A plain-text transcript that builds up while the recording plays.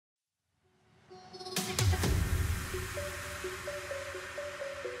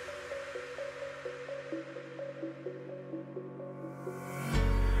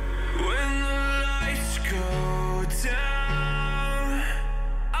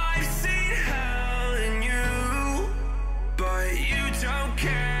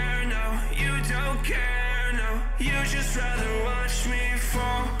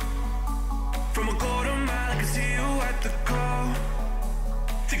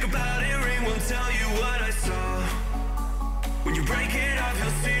Think about it, ring won't tell you what I saw. When you break it off,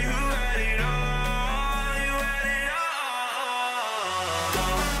 you'll see who had it all. You had it all.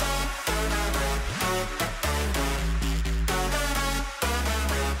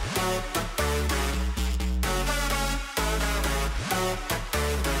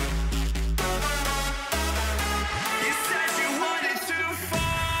 You said you wanted to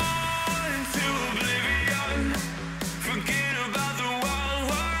fall into oblivion. Forget about the world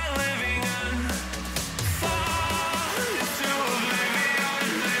we're living in. Fall into oblivion,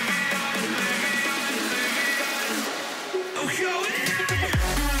 oblivion, oblivion, oblivion. I'm going in.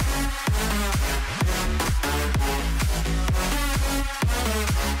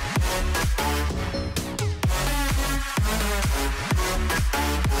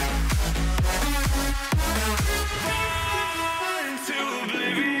 Fall into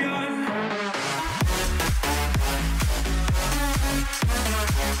oblivion.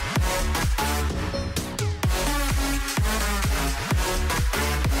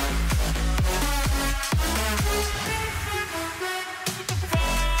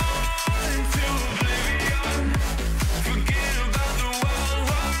 Fall into oblivion. Forget about the world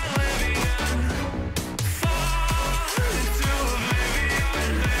we're living in. Fall into oblivion,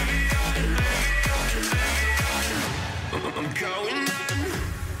 oblivion, oblivion, oblivion. I'm going in.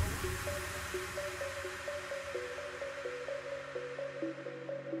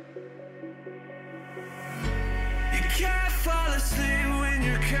 You can't fall asleep when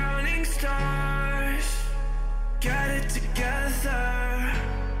you're counting stars. Get it together.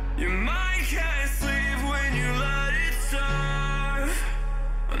 Your mind can't sleep when you let it serve.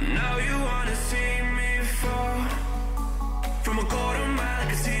 I know you wanna see me fall. From a quarter mile, I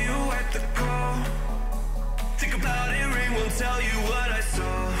can see you at the call. Think about it, ring won't tell you what I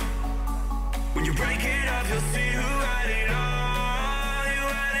saw. When you break it off, you'll see who had it all. You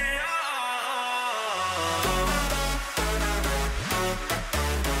had it all.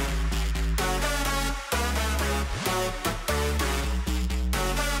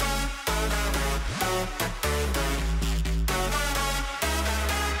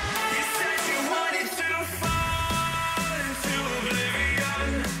 You said you wanted to fall into oblivion.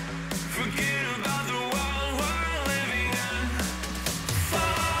 Forget about the world we're living in.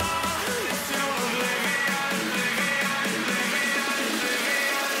 Fall into oblivion, oblivion, oblivion,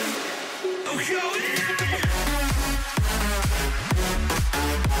 oblivion. I'm going in.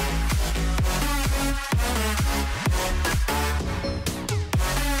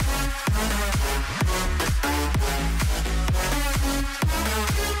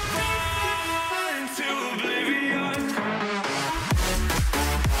 Fall into oblivion.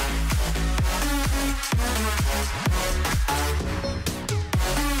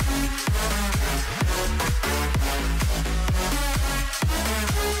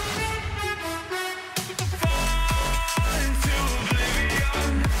 Fall into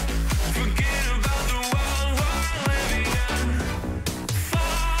oblivion. Forget about the world we're living in.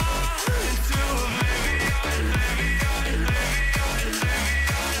 Fall into oblivion, oblivion, oblivion, oblivion.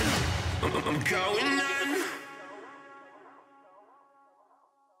 I'm going in.